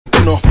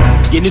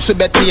Yeni so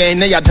better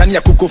na ya dan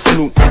ya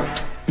kukofunu.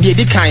 Ye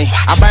di kind,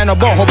 abai no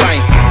bon ho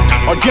ban.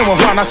 Odwemo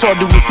ho na so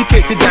de wusi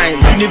case dan.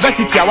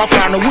 University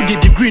awakra no would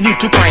degree need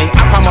to kind.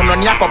 Apamono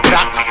ni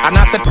akopra.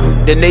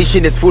 The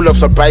nation is full of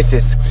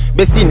surprises.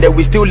 Be seen that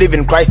we still live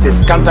in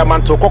crisis.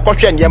 Cantamanto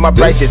kokoshe nyama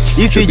prices.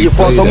 ECG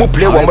for some who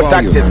play one more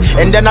tactics.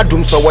 And then I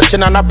doom so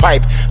watching on a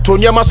pipe.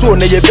 Tonyama so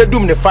na ye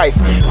bedroom ne 5.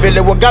 Fele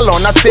wo gallon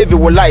na save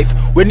your life.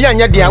 When you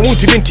anya dey want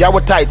to into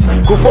our tight.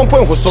 Go phone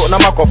point ho so na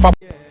makofa.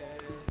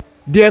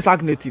 Dear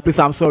Sagnity, please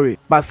I'm sorry,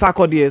 but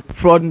Sarkodie's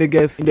fraud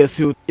niggas in the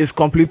suit is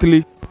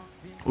completely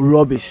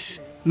rubbish.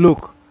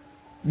 Look,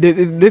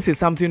 this is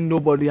something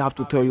nobody have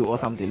to tell you or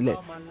something.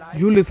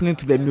 You listening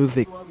to the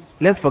music,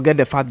 let's forget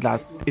the fact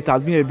that it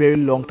has been a very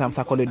long time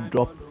Sarkodie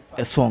dropped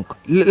a song.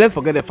 Let's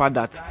forget the fact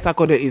that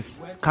Sarkodie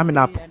is coming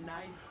up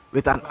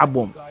with an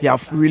album. He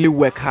has really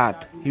worked hard.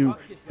 He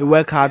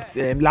worked hard.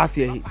 Last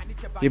year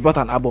he brought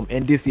an album,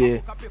 and this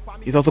year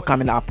he's also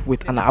coming up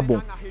with an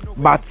album.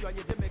 But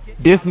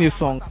this new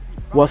song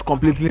was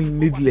completely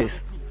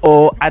needless,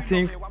 or I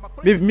think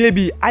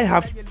maybe I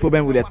have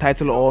problem with the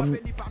title, or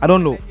I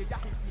don't know.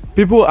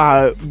 People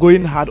are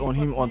going hard on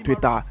him on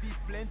Twitter,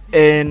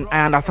 and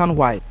I understand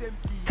why.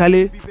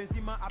 Charlie,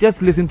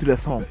 just listen to the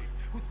song.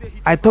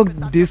 I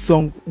thought this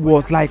song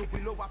was like,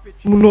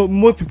 you know,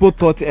 most people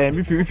thought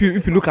if you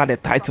look at the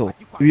title,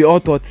 we all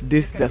thought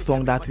this is the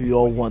song that we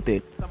all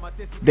wanted,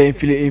 the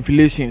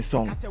inflation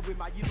song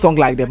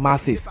like the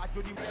masses.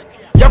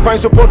 Yakwan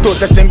supposed to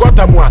sing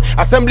gotamwa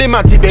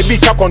assemblyman ti baby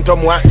ka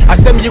kontomwa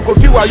assembly ko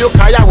fi wa yo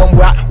kaya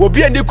wonbua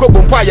obi ani ko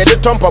bompo aye de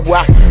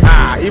tompobua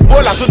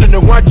ibola so de ne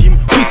ho agim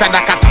kita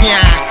da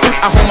katia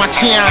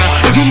ahomachia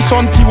dum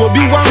sonti obi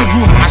one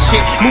room ache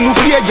mumu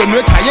fi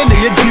generator ye na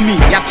ye dimi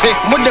yate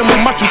modem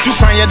matutu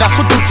kwan ye da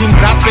so tutin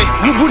grase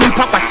wubu ni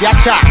papa si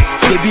acha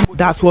baby.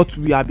 That's what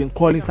we have been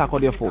calling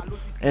Sarkodie for,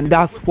 and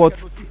that's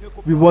what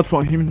we want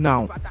from him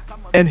now.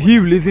 And he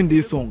releasing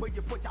this song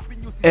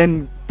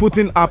and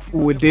putting up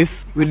with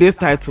this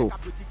title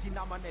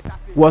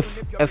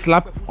was a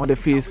slap on the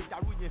face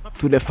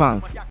to the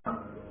fans.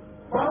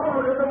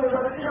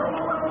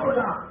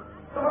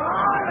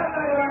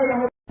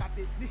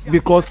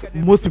 Because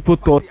most people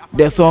thought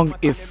the song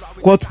is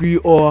what we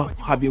all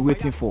have been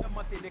waiting for.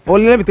 Or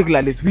let me take it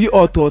like this: we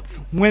all thought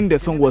when the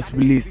song was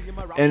released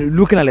and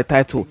looking at the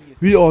title,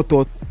 we all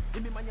thought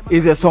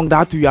it's a song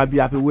that we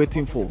have been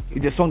waiting for.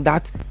 It's a song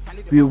that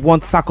we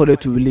want Sarkodie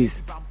to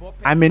release.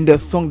 I mean, the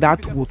song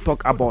that will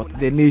talk about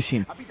the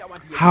nation,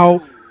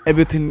 how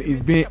everything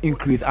is being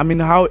increased. I mean,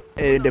 how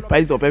the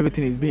price of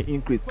everything is being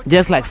increased.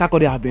 Just like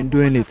Sarkodie have been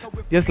doing it.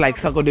 Just like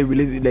Sarkodie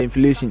released the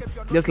inflation.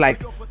 Just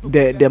like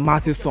the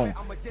masses song.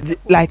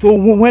 Like, so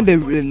when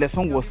the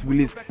song was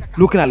released,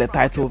 looking at the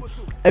title,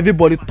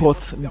 everybody thought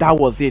that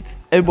was it.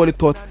 Everybody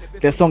thought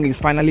the song is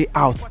finally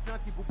out.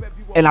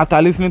 And after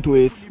listening to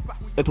it,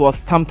 it was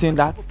something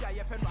that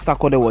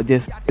Sarkodie was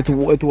just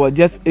it was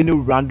just any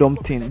random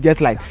thing, just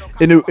like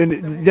any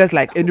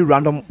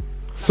random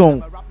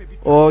song,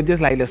 or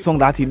just like the song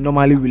that he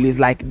normally release.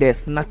 Like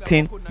there's I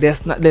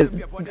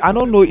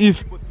don't know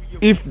if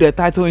the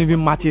title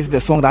even matches the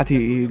song that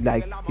he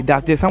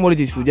does. There's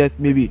somebody should just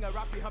maybe,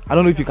 I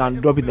don't know if you can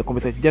drop it in the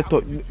comment section. Just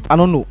talk, I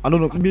don't know.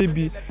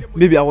 Maybe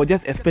I was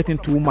just expecting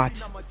too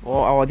much,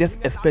 or I was just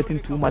expecting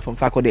too much from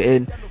Sarkodie,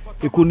 and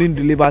he couldn't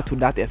deliver to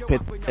that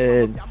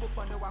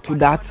to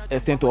that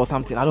extent or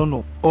something. I don't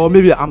know. Or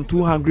maybe I'm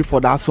too hungry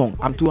for that song.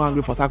 I'm too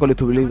hungry for Sarkodie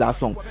to release that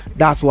song.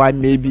 That's why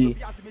maybe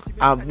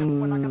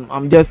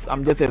I'm just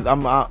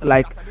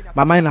like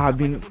my mind have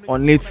been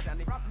on it.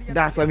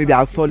 That's why maybe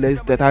I saw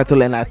the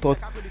title and I thought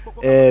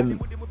it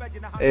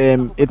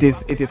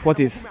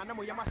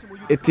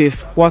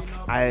is what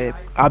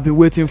I've been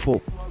waiting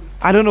for.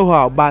 I don't know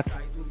how, but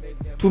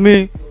to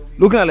me,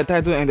 looking at the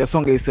title and the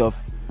song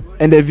itself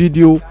and the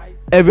video,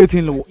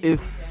 everything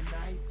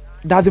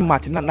doesn't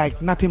match.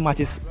 Nothing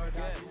matches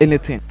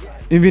anything.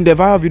 Even the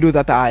viral videos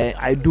that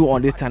I do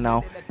on this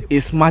channel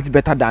is much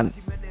better than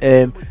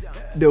the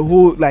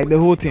whole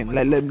thing.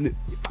 I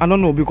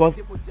don't know, because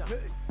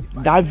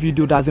that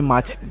video doesn't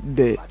match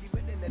the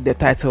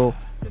title,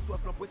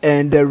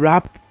 and the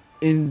rap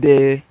in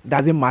there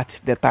doesn't match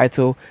the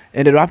title,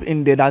 and the rap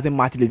in there doesn't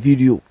match the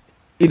video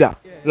either.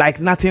 Like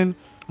nothing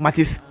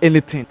matches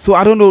anything. So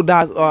I don't know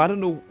that, or I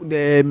don't know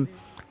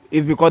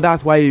it's because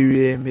that's why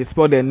he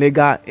spelled the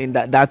nigga in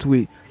that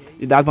way.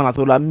 In that one as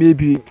well.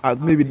 Maybe it's not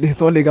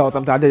nigga or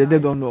something. I just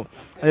don't know.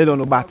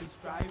 But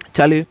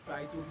Charlie,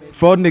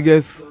 fraud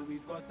niggas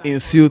in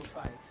suits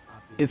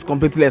is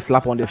completely a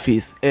slap on the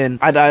face, and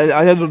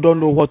I just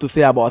don't know what to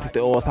say about it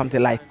or something.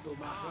 Like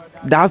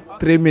that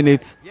 3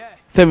 minutes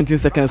 17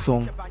 seconds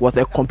song was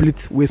a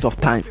complete waste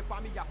of time.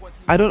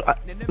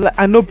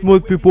 I know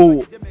most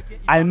people.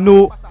 I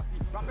know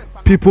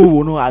people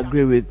will not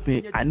agree with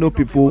me. I know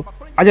people.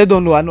 I just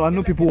don't know. I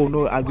know people will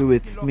not agree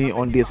with me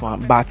on this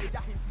one. But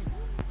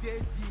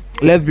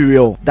let's be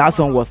real. That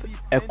song was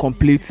a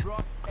complete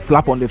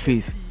slap on the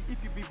face.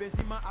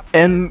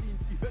 And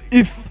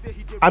if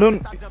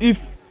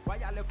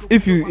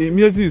you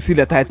immediately see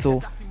the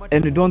title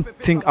and you don't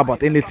think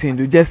about anything,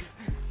 you just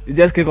You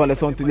just click on the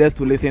song to just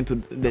to listen to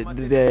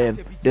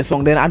the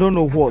song. Then I don't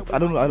know what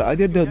I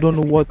just don't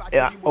know what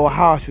or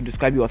how I should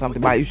describe it or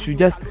something. But you should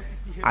just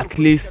at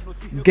least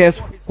guess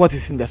what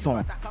is in the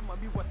song.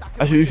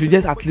 You should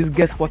just at least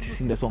guess what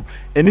is in the song.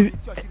 And if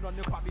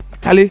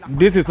Charlie,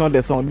 this is not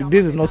the song.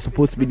 This is not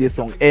supposed to be the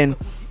song. And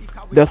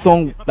the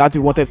song that we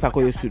wanted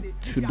Sakoye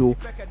should do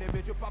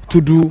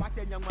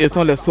it's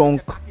not the song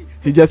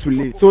he just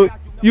released. So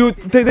you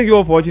thank you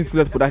all for watching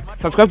Let's Product.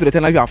 Subscribe to the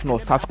channel if you have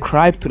not.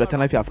 Subscribe to the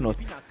channel if you have not.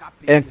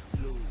 And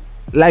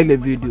like the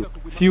video.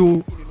 See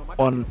you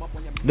on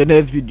the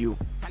next video.